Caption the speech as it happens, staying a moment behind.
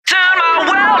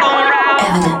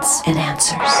Evidence and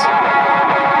Answers.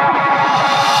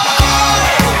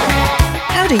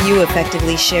 How do you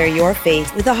effectively share your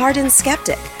faith with a hardened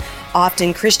skeptic?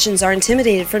 Often Christians are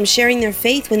intimidated from sharing their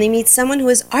faith when they meet someone who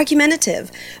is argumentative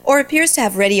or appears to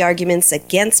have ready arguments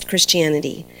against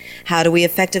Christianity. How do we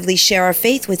effectively share our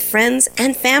faith with friends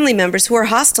and family members who are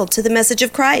hostile to the message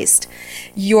of Christ?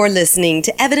 You're listening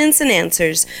to Evidence and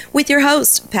Answers with your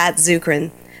host, Pat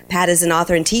Zukeran. Pat is an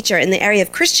author and teacher in the area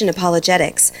of Christian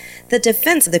apologetics, the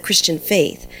defense of the Christian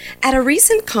faith. At a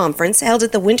recent conference held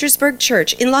at the Wintersburg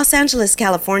Church in Los Angeles,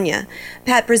 California,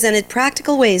 Pat presented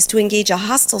practical ways to engage a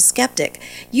hostile skeptic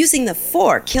using the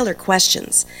 4 killer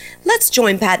questions. Let's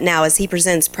join Pat now as he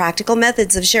presents practical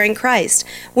methods of sharing Christ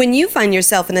when you find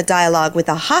yourself in a dialogue with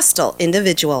a hostile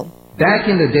individual. Back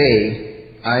in the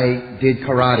day, I did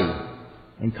karate.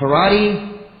 And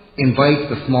karate invites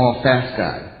the small, fast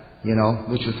guy.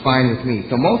 Which was fine with me.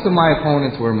 So most of my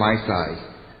opponents were my size.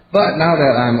 But now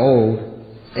that I'm old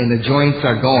and the joints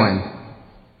are going,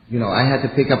 I had to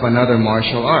pick up another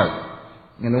martial art.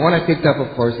 And the one I picked up,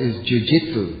 of course, is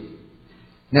Jiu-Jitsu.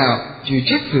 Now,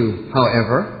 Jiu-Jitsu,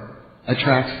 however,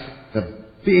 attracts the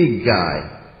big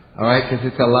guy, alright, because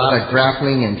it's a lot of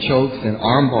grappling and chokes and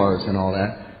arm bars and all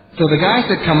that. So the guys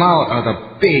that come out are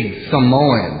the big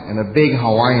Samoan and the big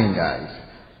Hawaiian guys.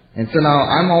 And so now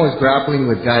I'm always grappling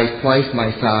with guys twice my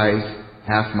size,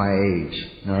 half my age,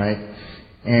 alright?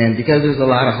 And because there's a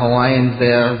lot of Hawaiians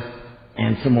there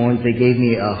and Samoans, they gave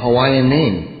me a Hawaiian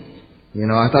name.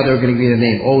 I thought they were going to give me the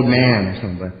name Old Man or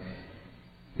something, but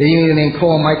they gave me the name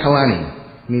Koa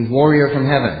Maikalani. It means warrior from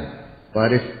heaven.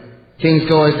 But if things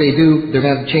go as they do, they're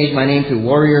going to change my name to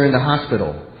Warrior in the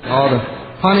Hospital. All the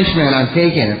punishment I'm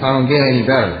taking if I don't get any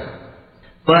better.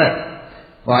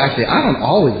 Well, actually, I don't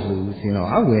always lose,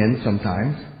 I win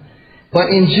sometimes. But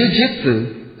in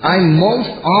Jiu-Jitsu, I'm most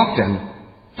often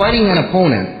fighting an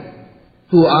opponent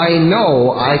who I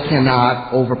know I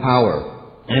cannot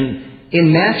overpower. And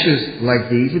in matches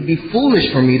like these, it'd be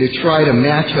foolish for me to try to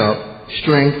match up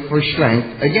strength for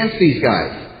strength against these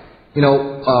guys.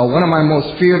 One of my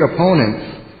most feared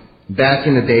opponents back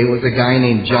in the day was a guy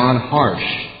named John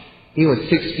Harsh. He was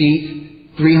 6 feet,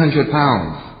 300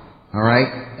 pounds. Alright?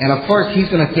 And of course, he's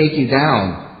going to take you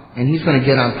down, and he's going to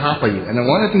get on top of you. And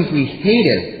one of the things we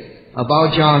hated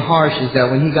about John Harsh is that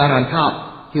when he got on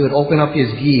top, he would open up his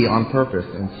gi on purpose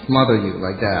and smother you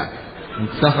like that, and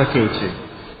suffocate you.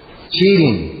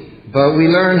 Cheating. But we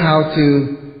learned how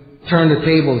to turn the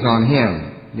tables on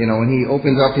him. When he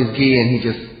opens up his gi and he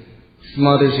just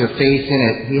smothers your face in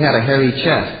it, he had a hairy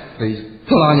chest, so he's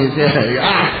put on his head.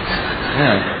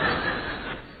 Yeah.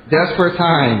 Desperate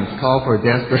times call for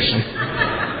desperation.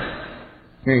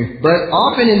 But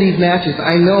often in these matches,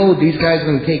 I know these guys are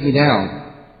going to take me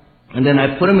down. And then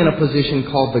I put them in a position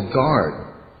called the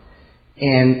guard.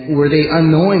 And where they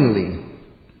unknowingly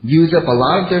use up a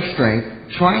lot of their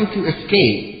strength, trying to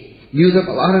escape, use up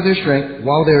a lot of their strength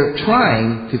while they're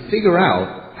trying to figure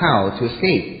out how to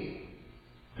escape.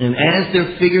 And as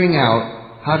they're figuring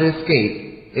out how to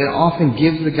escape, it often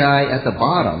gives the guy at the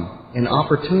bottom an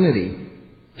opportunity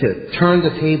to turn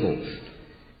the tables.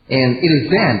 And it is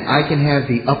then I can have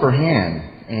the upper hand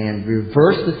and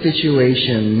reverse the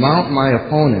situation, mount my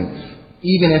opponents,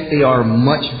 even if they are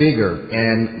much bigger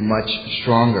and much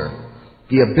stronger.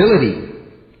 The ability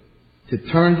to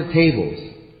turn the tables,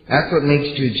 that's what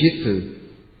makes Jiu-Jitsu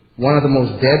one of the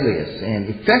most deadliest and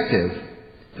effective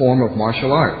form of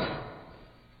martial arts.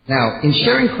 Now, in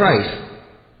sharing Christ,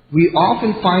 we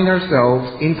often find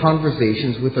ourselves in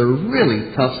conversations with a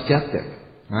really tough skeptic.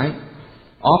 Right?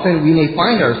 Often we may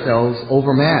find ourselves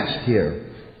overmatched here.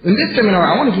 In this seminar,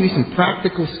 I want to give you some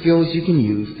practical skills you can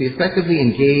use to effectively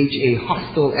engage a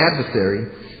hostile adversary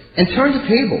and turn the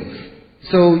tables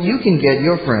so you can get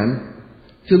your friend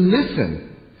to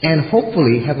listen and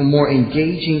hopefully have a more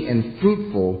engaging and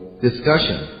fruitful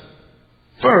discussion.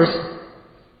 First,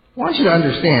 I want you to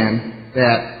understand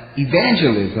that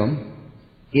evangelism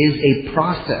is a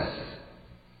process.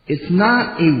 It's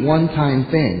not a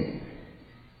one-time thing.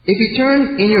 If you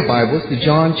turn in your Bibles to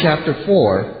John chapter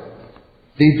 4,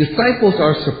 the disciples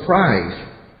are surprised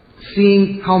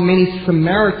seeing how many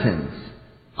Samaritans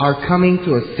are coming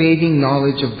to a saving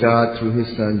knowledge of God through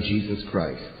His Son, Jesus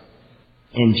Christ.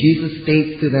 And Jesus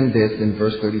states to them this in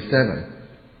verse 37.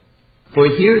 For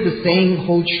here the saying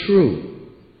holds true,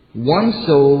 one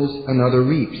sows, another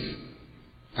reaps.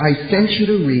 I sent you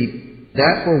to reap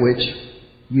that for which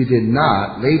you did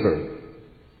not labor.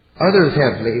 Others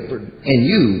have labored, and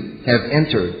you have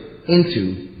entered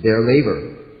into their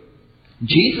labor.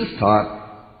 Jesus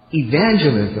taught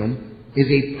evangelism is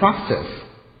a process.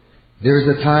 There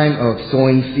is a time of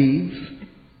sowing seeds.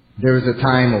 There is a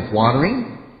time of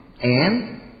watering,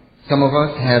 and some of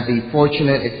us have the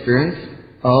fortunate experience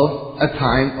of a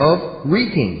time of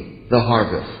reaping the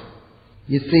harvest.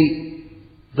 You see,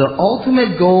 the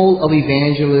ultimate goal of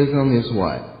evangelism is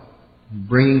what?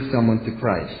 Bringing someone to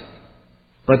Christ.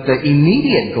 But the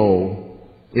immediate goal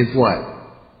is what?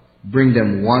 Bring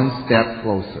them one step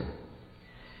closer.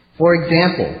 For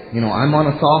example, I'm on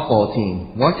a softball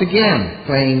team. Once again,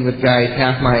 playing with guys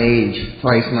half my age,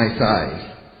 twice my size.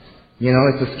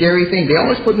 It's a scary thing. They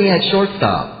always put me at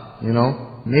shortstop,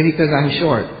 maybe because I'm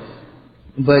short.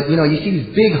 But, you see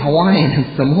these big Hawaiian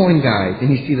and Samoan guys,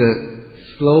 and you see the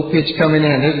slow pitch coming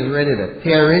in. They're just ready to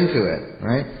tear into it,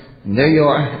 right? And there you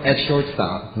are at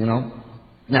shortstop,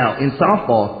 Now, in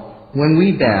softball, when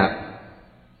we bat,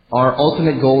 our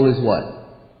ultimate goal is what?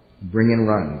 Bring in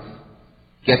runs.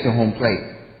 Get to home plate.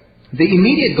 The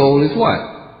immediate goal is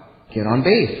what? Get on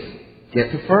base.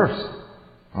 Get to first.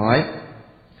 Alright?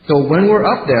 So when we're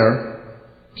up there,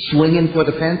 swinging for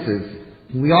the fences,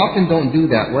 we often don't do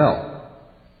that well.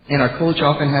 And our coach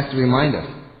often has to remind us,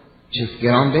 just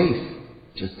get on base.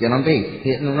 Just get on base.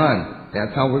 Hit and run.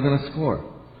 That's how we're going to score.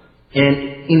 And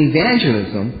in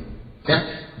evangelism,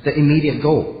 that's the immediate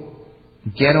goal.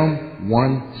 Get them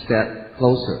one step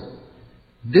closer.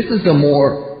 This is the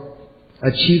more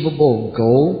achievable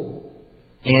goal,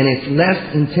 and it's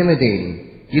less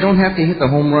intimidating. You don't have to hit the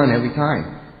home run every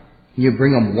time. You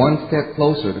bring them one step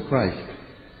closer to Christ.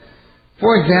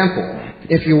 For example,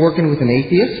 if you're working with an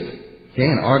atheist,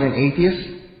 an ardent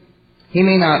atheist, he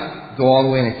may not go all the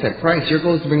way and accept Christ. Your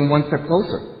goal is to bring him one step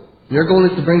closer. Your goal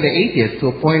is to bring the atheist to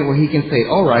a point where he can say,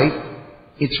 all right,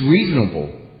 it's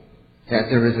reasonable that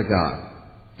there is a God.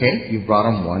 Okay? You brought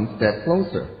him one step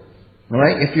closer. All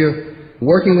right? If you're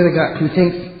working with a guy who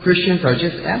thinks Christians are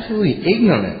just absolutely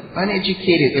ignorant,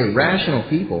 uneducated, irrational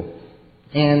people,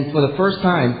 and for the first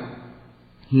time,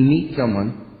 he meets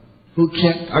someone who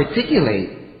can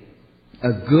articulate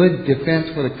a good defense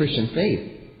for the Christian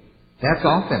faith, that's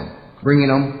often bringing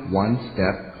them one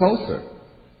step closer.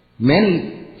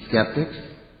 Many skeptics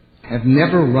have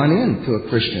never run into a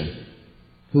Christian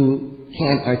who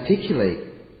can articulate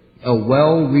a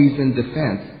well-reasoned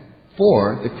defense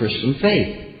for the Christian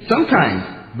faith.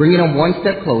 Sometimes bringing them one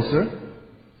step closer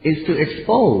is to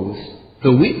expose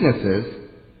the weaknesses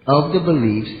of the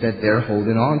beliefs that they're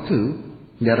holding on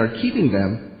to that are keeping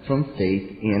them from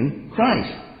faith in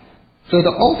Christ. So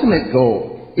the ultimate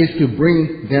goal is to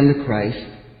bring them to Christ.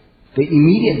 The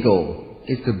immediate goal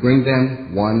is to bring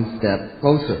them one step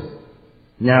closer.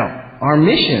 Now, our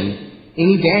mission in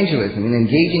evangelism, in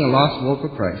engaging a lost world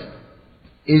for Christ,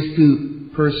 is to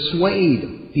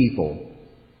persuade people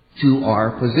to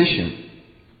our position.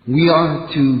 We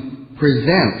are to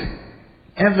present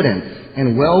evidence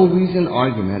and well-reasoned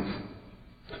arguments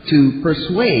to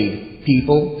persuade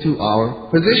people to our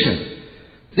position.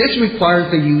 This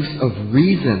requires the use of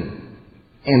reason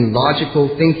and logical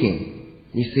thinking.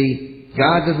 You see,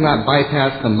 God does not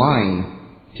bypass the mind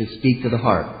to speak to the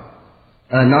heart.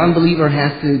 A non-believer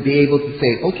has to be able to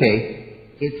say,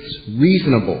 okay, it's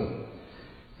reasonable,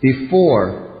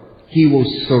 before he will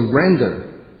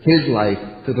surrender his life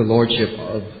to the Lordship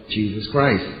of Jesus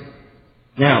Christ.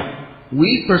 Now,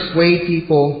 we persuade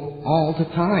people all the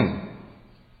time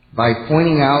by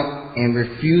pointing out and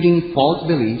refuting false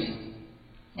beliefs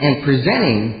and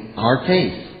presenting our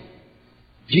case.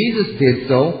 Jesus did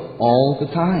so all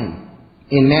the time.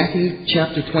 In Matthew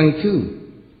chapter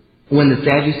 22, when the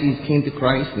Sadducees came to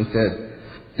Christ and said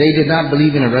they did not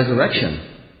believe in a resurrection,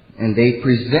 and they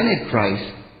presented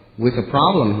Christ with a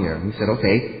problem here. He said,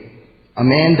 okay, a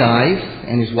man dies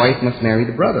and his wife must marry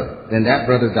the brother. Then that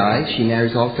brother dies, she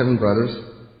marries all 7 brothers.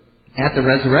 At the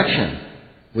resurrection,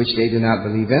 which they do not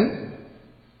believe in,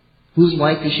 whose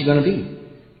wife is she going to be?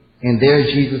 And there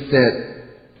Jesus said,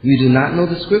 you do not know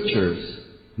the Scriptures,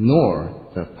 nor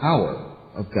the power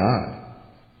of God.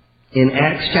 In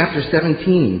Acts chapter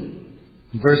 17,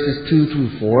 verses 2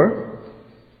 through 4,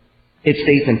 it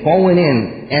states, and Paul went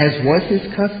in, as was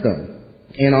his custom,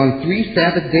 and on 3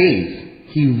 Sabbath days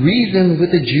he reasoned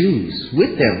with the Jews,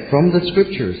 with them from the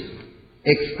Scriptures,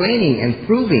 explaining and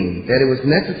proving that it was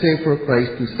necessary for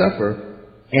Christ to suffer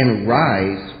and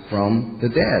rise from the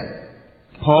dead.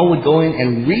 Paul would go in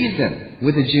and reason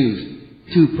with the Jews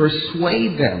to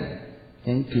persuade them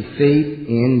to faith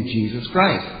in Jesus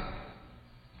Christ.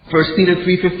 1 Peter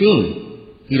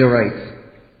 3:15, Peter writes,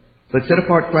 but set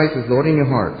apart Christ as Lord in your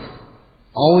hearts.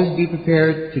 Always be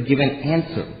prepared to give an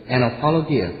answer, an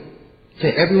apologia,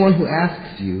 to everyone who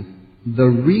asks you the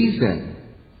reason,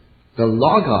 the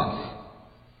logos,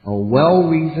 a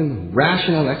well-reasoned,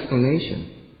 rational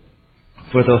explanation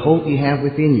for the hope you have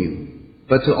within you,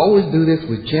 but to always do this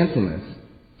with gentleness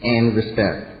and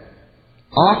respect.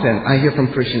 Often I hear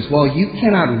from Christians, well, you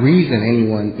cannot reason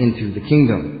anyone into the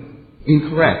kingdom.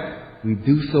 Incorrect. We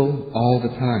do so all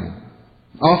the time.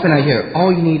 Often I hear,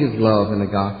 all you need is love in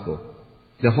the gospel.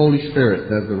 The Holy Spirit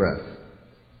does the rest.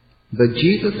 But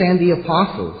Jesus and the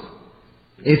apostles,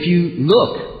 if you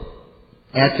look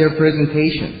at their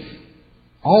presentations,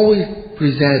 always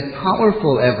presented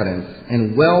powerful evidence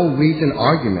and well-reasoned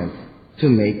arguments to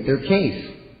make their case.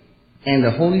 And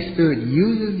the Holy Spirit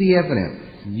uses the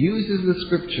evidence, uses the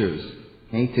scriptures,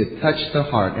 to touch the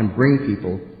heart and bring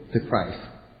people to Christ.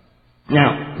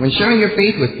 Now, when sharing your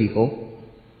faith with people,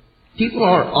 people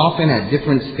are often at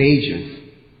different stages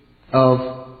of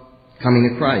coming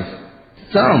to Christ.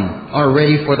 Some are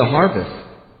ready for the harvest.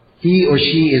 He or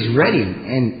she is ready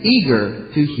and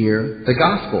eager to hear the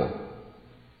gospel.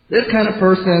 This kind of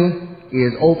person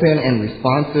is open and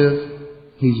responsive.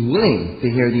 He's willing to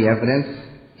hear the evidence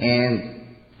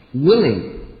and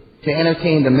willing to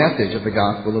entertain the message of the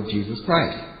gospel of Jesus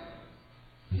Christ.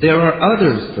 There are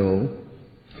others, though,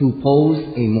 who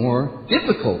pose a more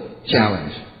difficult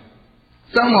challenge.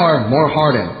 Some are more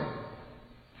hardened,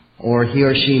 or he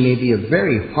or she may be a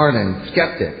very hardened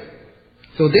skeptic.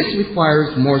 So this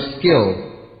requires more skill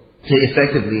to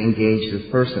effectively engage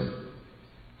this person.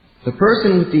 The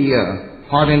person with the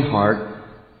hardened heart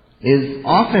is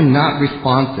often not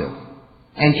responsive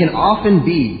and can often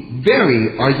be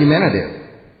very argumentative.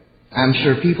 I'm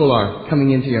sure people are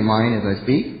coming into your mind as I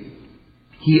speak.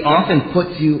 He often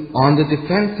puts you on the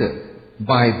defensive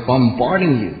by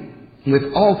bombarding you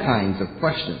with all kinds of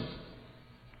questions.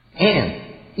 And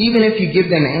even if you give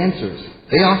them answers,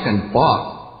 they often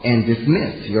balk and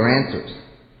dismiss your answers.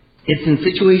 It's in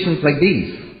situations like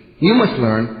these you must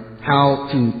learn how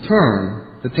to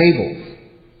turn the tables.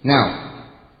 Now,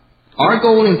 our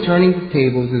goal in turning the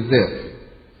tables is this.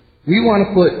 We want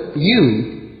to put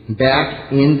you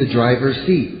back in the driver's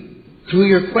seat. Through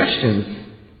your questions,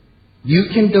 you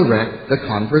can direct the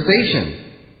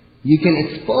conversation. You can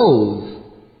expose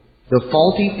the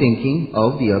faulty thinking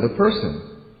of the other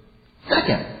person.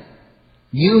 Second,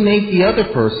 you make the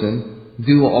other person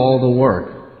do all the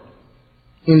work.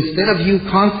 Instead of you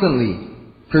constantly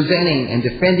presenting and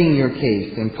defending your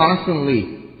case and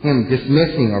constantly him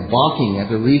dismissing or balking at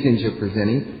the reasons you're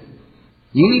presenting,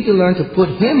 you need to learn to put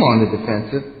him on the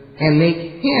defensive and make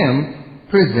him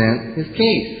present his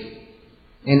case.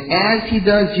 And as he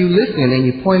does, you listen and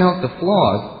you point out the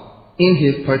flaws in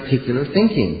his particular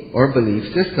thinking or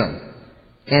belief system.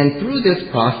 And through this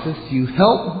process, you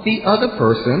help the other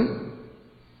person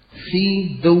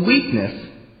see the weakness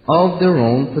of their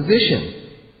own position.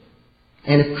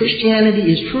 And if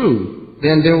Christianity is true,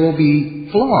 then there will be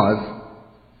flaws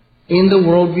in the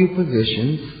worldview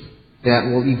positions that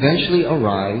will eventually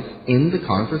arise in the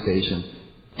conversation,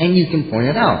 and you can point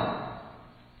it out.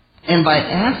 And by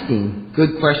asking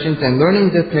good questions and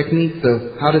learning the techniques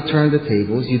of how to turn the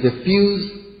tables, you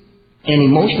diffuse an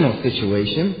emotional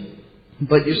situation,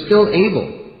 but you're still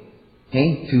able,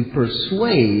 to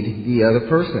persuade the other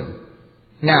person.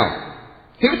 Now,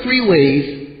 here are 3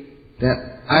 ways that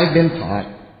I've been taught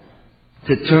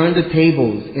to turn the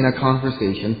tables in a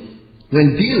conversation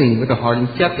when dealing with a hardened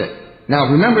skeptic. Now,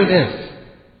 remember this.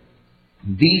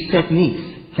 These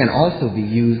techniques can also be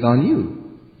used on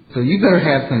you. So you better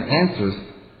have some answers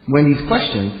when these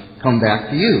questions come back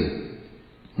to you.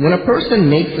 When a person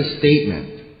makes a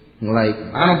statement, like,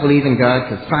 I don't believe in God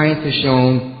because science has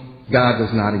shown God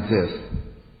does not exist.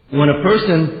 When a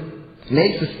person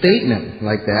makes a statement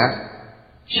like that,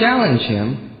 challenge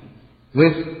him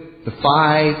with the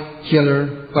 5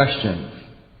 killer questions.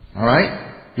 Alright?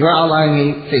 You're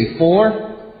outlining me, say 4.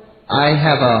 I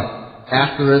have a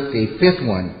asterisk, a 5th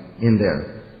one in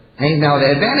there. Okay? Now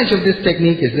the advantage of this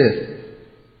technique is this.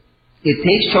 It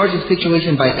takes charge of the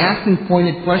situation by asking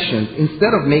pointed questions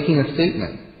instead of making a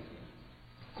statement.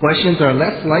 Questions are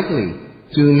less likely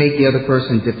to make the other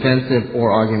person defensive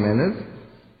or argumentative.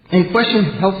 And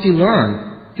questions helps you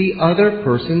learn the other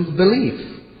person's beliefs.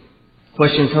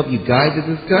 Questions help you guide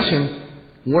the discussion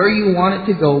where you want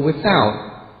it to go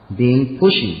without being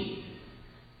pushy.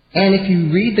 And if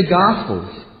you read the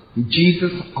Gospels,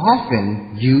 Jesus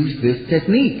often used this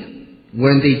technique.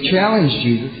 When they challenged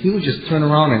Jesus, he would just turn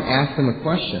around and ask them a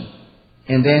question.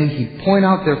 And then he'd point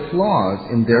out their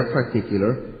flaws in their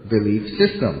particular belief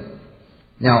system.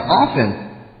 Now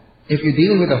often, if you're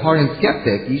dealing with a hardened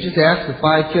skeptic, you just ask the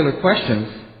 5 killer questions.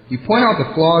 You point out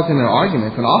the flaws in their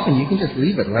arguments, and often you can just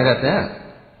leave it right at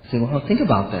that. Say, well, think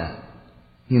about that.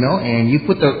 And you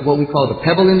put what we call the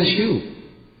pebble in the shoe.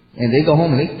 And they go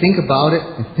home and they think about it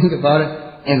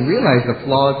and realize the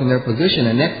flaws in their position.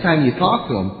 And next time you talk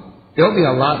to them, they'll be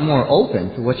a lot more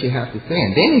open to what you have to say.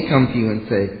 And they may come to you and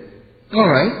say, all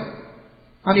right,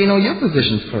 how do you know your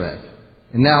position's correct?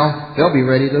 And now they'll be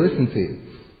ready to listen to you.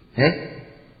 Okay?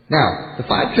 Now, the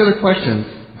 5 killer questions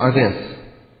are this.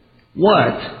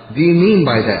 What do you mean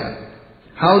by that?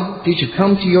 How did you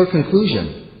come to your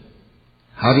conclusion?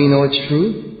 How do you know it's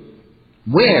true?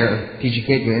 Where did you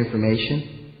get your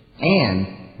information? And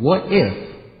what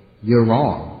if you're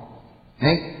wrong?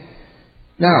 Okay?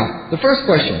 Now, the first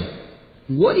question.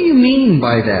 What do you mean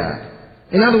by that?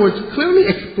 In other words, clearly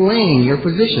explain your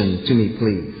position to me,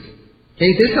 please.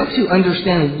 Okay, this helps you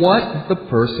understand what the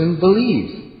person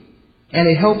believes. And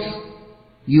it helps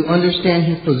you understand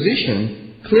his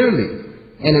position clearly.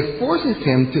 And it forces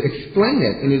him to explain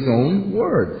it in his own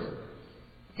words.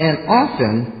 And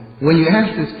often, when you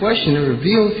ask this question, it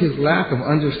reveals his lack of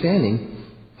understanding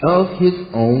of his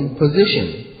own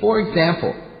position. For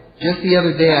example, just the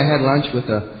other day I had lunch with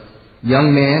a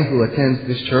young man who attends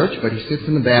this church, but he sits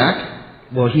in the back.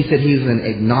 Well, he said he's an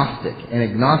agnostic. An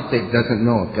agnostic doesn't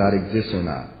know if God exists or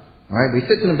not. All right? But he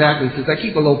sits in the back and he says, I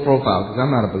keep a low profile because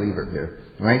I'm not a believer here.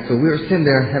 All right? So we were sitting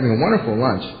there having a wonderful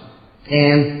lunch.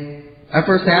 And I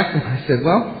first asked him, I said,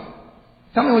 well,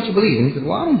 tell me what you believe. And he said,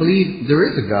 well, I don't believe there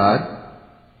is a God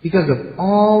because of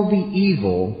all the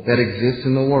evil that exists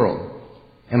in the world.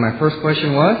 And my first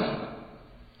question was,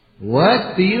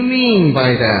 what do you mean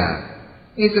by that?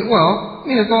 He said, well,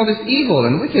 there's all this evil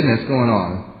and wickedness going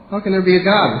on. How can there be a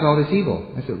God with all this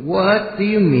evil? I said, what do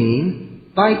you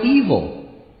mean by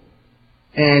evil?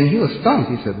 And he was stumped.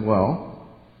 He said, well,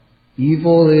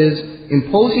 evil is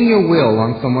imposing your will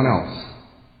on someone else.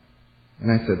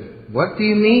 And I said, what do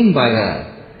you mean by that?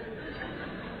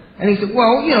 And he said,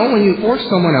 well, when you force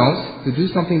someone else to do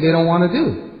something they don't want to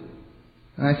do.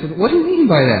 And I said, what do you mean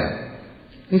by that?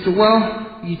 And he said,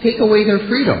 well, you take away their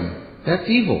freedom. That's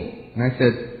evil. And I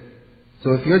said,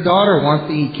 so if your daughter wants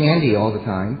to eat candy all the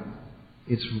time,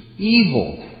 it's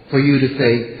evil for you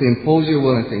to impose your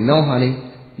will and say, no,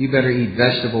 honey, you better eat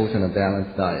vegetables and a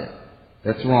balanced diet.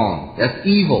 That's wrong. That's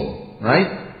evil,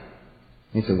 right?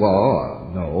 He said,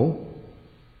 well, no.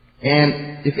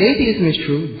 And if atheism is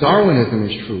true, Darwinism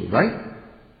is true, right?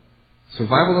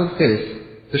 Survival of the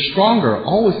fittest. The stronger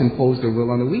always impose their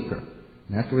will on the weaker.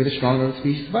 And that's the way the stronger of the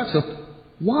species survives. So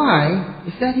why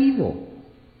is that evil?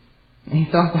 And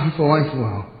he thought about it for a while. He said,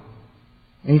 well.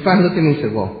 And he finally looked at me and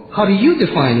said, well, how do you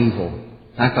define evil?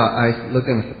 I looked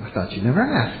at him and said, I thought you never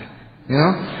asked.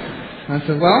 And I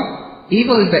said, well,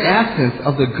 evil is the absence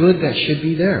of the good that should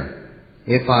be there.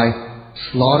 If I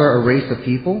slaughter a race of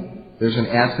people, there's an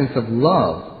absence of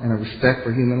love and a respect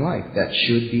for human life. That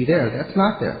should be there. That's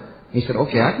not there. And he said,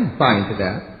 okay, I can buy into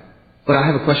that. But I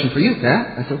have a question for you,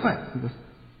 Pat. I said, what? He goes,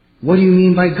 what do you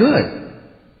mean by good?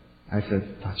 I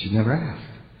said, thought you never asked.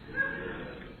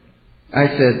 I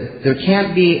said, there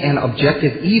can't be an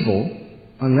objective evil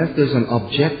unless there's an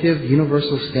objective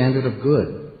universal standard of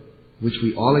good, which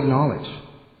we all acknowledge,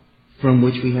 from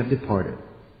which we have departed.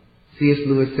 C.S.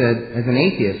 Lewis said, as an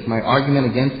atheist, my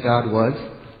argument against God was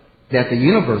that the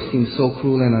universe seems so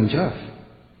cruel and unjust.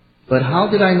 But how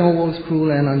did I know what was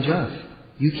cruel and unjust?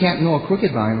 You can't know a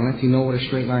crooked line unless you know what a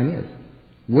straight line is.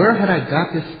 Where had I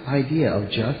got this idea of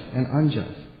just and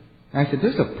unjust? And I said,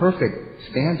 there's a perfect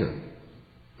standard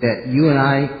that you and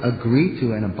I agree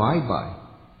to and abide by.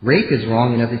 Rape is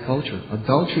wrong in every culture.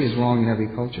 Adultery is wrong in every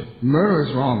culture. Murder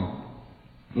is wrong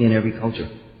in every culture.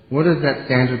 Where does that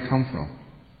standard come from?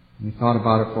 We thought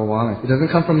about it for a while. It doesn't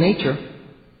come from nature.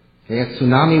 Okay, a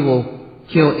tsunami will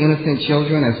kill innocent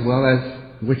children as well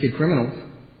as wicked criminals.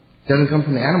 It doesn't come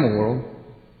from the animal world.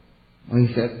 And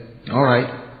he said, all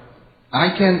right,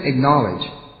 I can acknowledge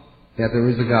that there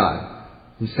is a God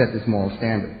who set this moral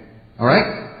standard. All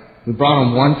right? We brought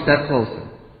him one step closer.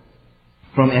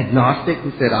 From agnostic,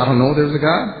 who said, I don't know there's a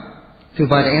God, to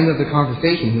by the end of the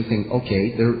conversation, who's saying,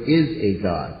 okay, there is a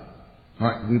God. All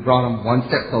right? We brought him one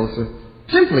step closer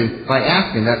simply by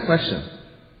asking that question.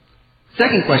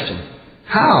 Second question,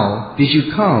 how did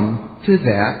you come to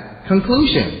that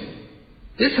conclusion?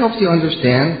 This helps you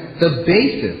understand the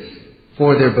basis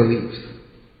for their beliefs.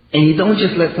 And you don't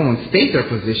just let someone state their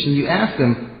position, you ask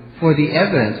them for the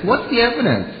evidence. What's the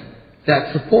evidence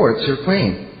that supports your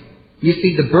claim? You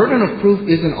see, the burden of proof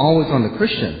isn't always on the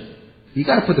Christian. You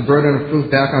got to put the burden of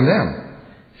proof back on them.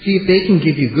 See if they can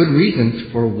give you good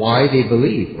reasons for why they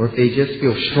believe, or if they just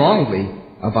feel strongly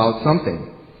about something.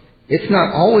 It's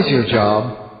not always your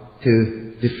job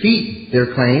to defeat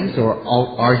their claims or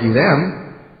argue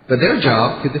them, but their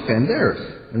job to defend theirs.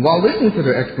 And while listening to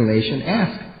their explanation,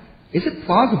 ask, is it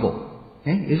plausible?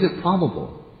 Okay? Is it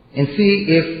probable? And see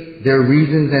if their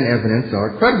reasons and evidence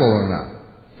are credible or not.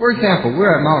 For example, we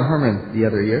were at Mount Hermon the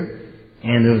other year,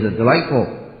 And there was a delightful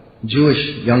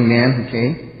Jewish young man who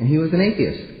came, and he was an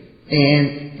atheist.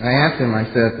 And I asked him, I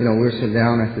said, we were sitting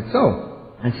down, I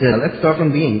said, let's start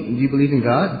from being. Do you believe in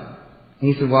God?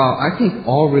 And he said, well, I think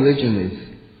all religion is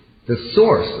the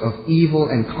source of evil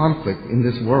and conflict in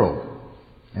this world.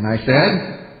 And I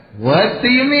said, what do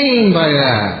you mean by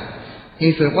that?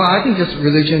 He said, well, I think just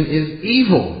religion is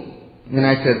evil. And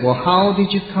I said, well, how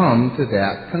did you come to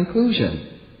that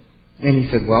conclusion? And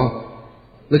he said, well,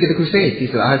 look at the Crusades. He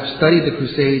said, I've studied the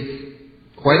Crusades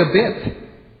quite a bit.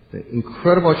 The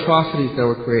incredible atrocities that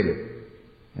were created.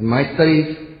 And my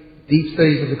studies, deep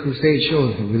studies of the Crusades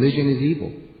shows that religion is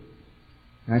evil.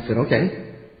 And I said,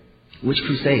 okay, which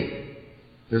crusade?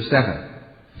 There's 7.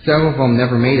 Several of them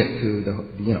never made it to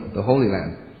the Holy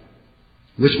Land.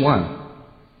 Which one?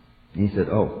 And he said,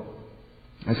 oh.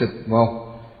 I said,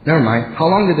 well, never mind. How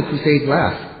long did the Crusades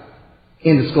last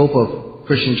in the scope of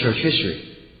Christian church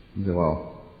history? He said,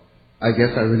 well, I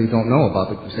guess I really don't know about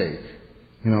the Crusades.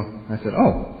 I said,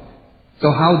 oh.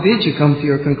 So how did you come to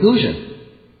your conclusion?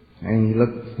 And he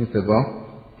looked, he said,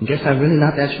 well, I guess I'm really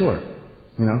not that sure.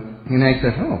 And I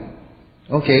said,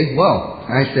 oh, okay, well,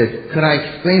 I said, could I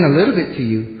explain a little bit to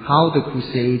you how the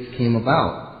Crusades came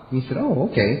about? And he said, oh,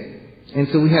 okay. And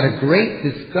so we had a great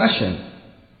discussion.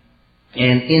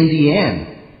 And in the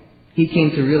end, he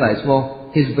came to realize,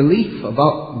 well, his belief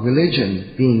about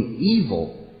religion being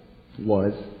evil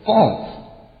was false.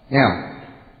 Now,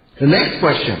 the next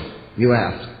question you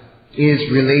asked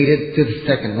is related to the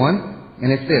second one,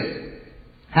 and it's this.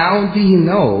 How do you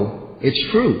know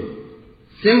it's true?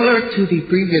 Similar to the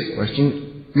previous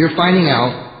question, we're finding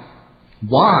out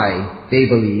why they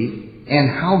believe and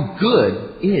how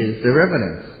good is their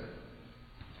evidence.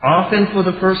 Often for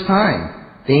the first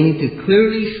time, they need to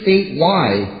clearly state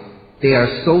why they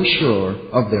are so sure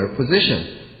of their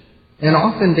position. And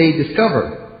often they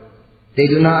discover they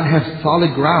do not have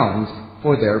solid grounds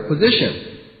for their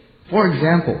position. For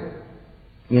example,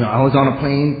 I was on a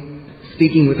plane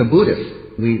speaking with a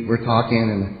Buddhist. We were talking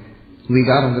and we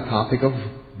got on the topic of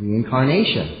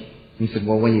reincarnation. He said,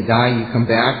 well, when you die, you come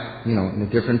back, in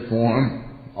a different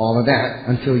form, all of that,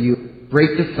 until you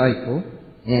break the cycle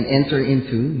and enter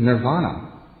into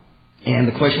nirvana. And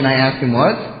the question I asked him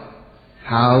was,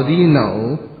 how do you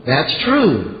know that's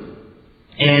true?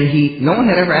 And no one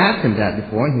had ever asked him that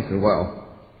before, and he said, well,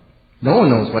 no one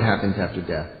knows what happens after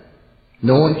death.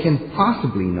 No one can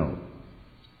possibly know.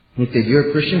 He said, you're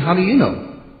a Christian, how do you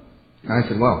know? And I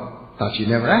said, well, thought you'd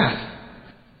never asked.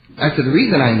 I said, the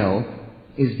reason I know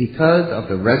is because of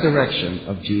the resurrection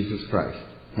of Jesus Christ.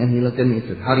 And he looked at me and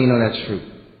said, how do you know that's true?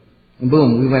 And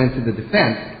boom, we went into the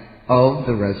defense of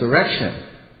the resurrection.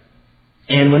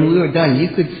 And when we were done, you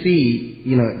could see,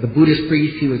 the Buddhist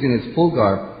priest, he was in his full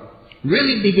garb,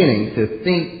 really beginning to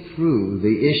think through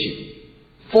the issue.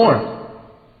 Fourth,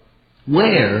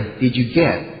 where did you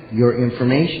get your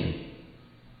information?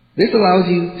 This allows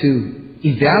you to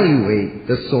evaluate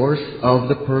the source of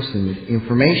the person's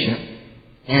information.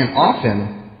 And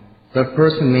often, the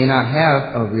person may not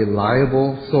have a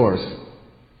reliable source,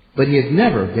 but he has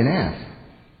never been asked.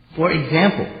 For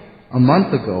example, a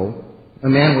month ago, a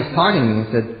man was talking to me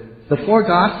and said, the 4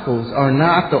 Gospels are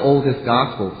not the oldest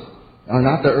Gospels, are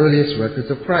not the earliest records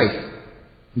of Christ.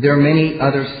 There are many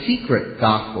other secret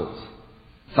Gospels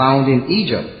found in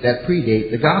Egypt that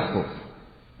predate the Gospels.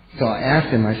 So I asked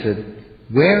him, I said,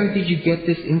 where did you get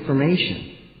this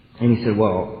information? And he said,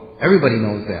 well, everybody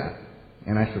knows that.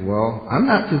 And I said, well, I'm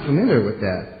not too familiar with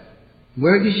that.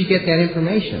 Where did you get that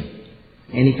information?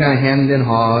 And he kind of hemmed and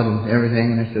hawed and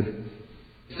everything. And I said,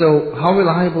 so how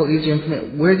reliable is your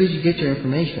information? Where did you get your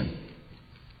information?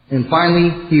 And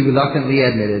finally, he reluctantly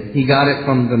admitted he got it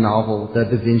from the novel, The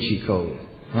Da Vinci Code.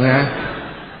 Okay?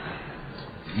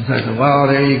 So I said, well,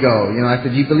 there you go. I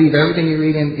said, you believe everything you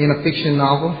read in a fiction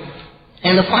novel?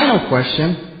 And the final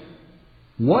question,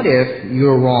 what if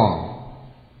you're wrong?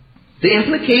 The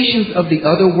implications of the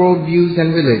other worldviews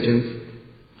and religions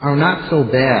are not so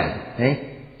bad.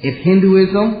 Okay? If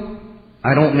Hinduism,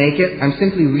 I don't make it, I'm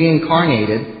simply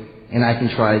reincarnated and I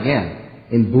can try again.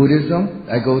 In Buddhism,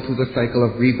 I go through the cycle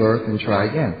of rebirth and try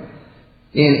again.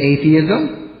 In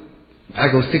atheism, I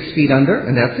go 6 feet under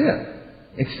and that's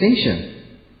it. Extinction.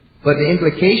 But the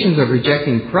implications of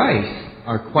rejecting Christ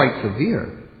are quite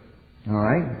severe.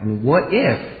 Alright? And what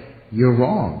if you're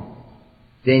wrong?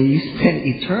 Then you spend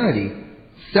eternity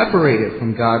separated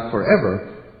from God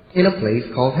forever in a place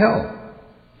called hell.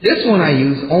 This one I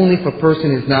use only if a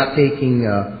person is not taking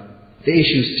the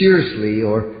issue seriously,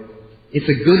 or it's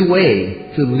a good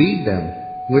way to leave them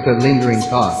with a lingering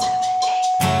thought.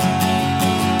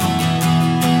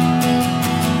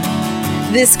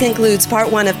 This concludes part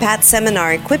 1 of Pat's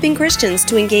seminar, Equipping Christians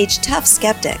to Engage Tough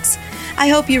Skeptics. I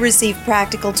hope you receive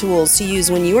practical tools to use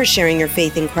when you are sharing your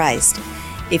faith in Christ.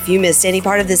 If you missed any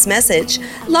part of this message,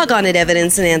 log on at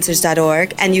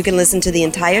evidenceandanswers.org and you can listen to the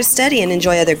entire study and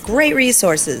enjoy other great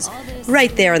resources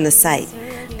right there on the site.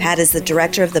 Pat is the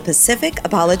director of the Pacific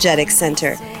Apologetics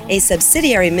Center, a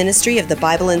subsidiary ministry of the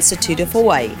Bible Institute of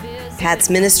Hawaii. Pat's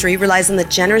ministry relies on the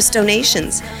generous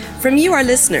donations from you, our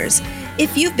listeners.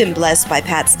 If you've been blessed by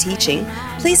Pat's teaching,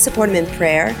 please support him in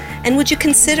prayer, and would you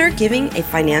consider giving a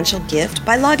financial gift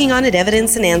by logging on at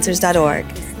evidenceandanswers.org.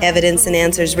 Evidence and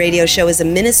Answers radio show is a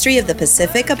ministry of the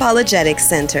Pacific Apologetics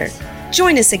Center.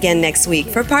 Join us again next week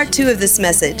for part 2 of this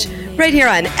message, right here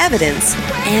on Evidence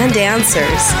and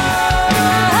Answers.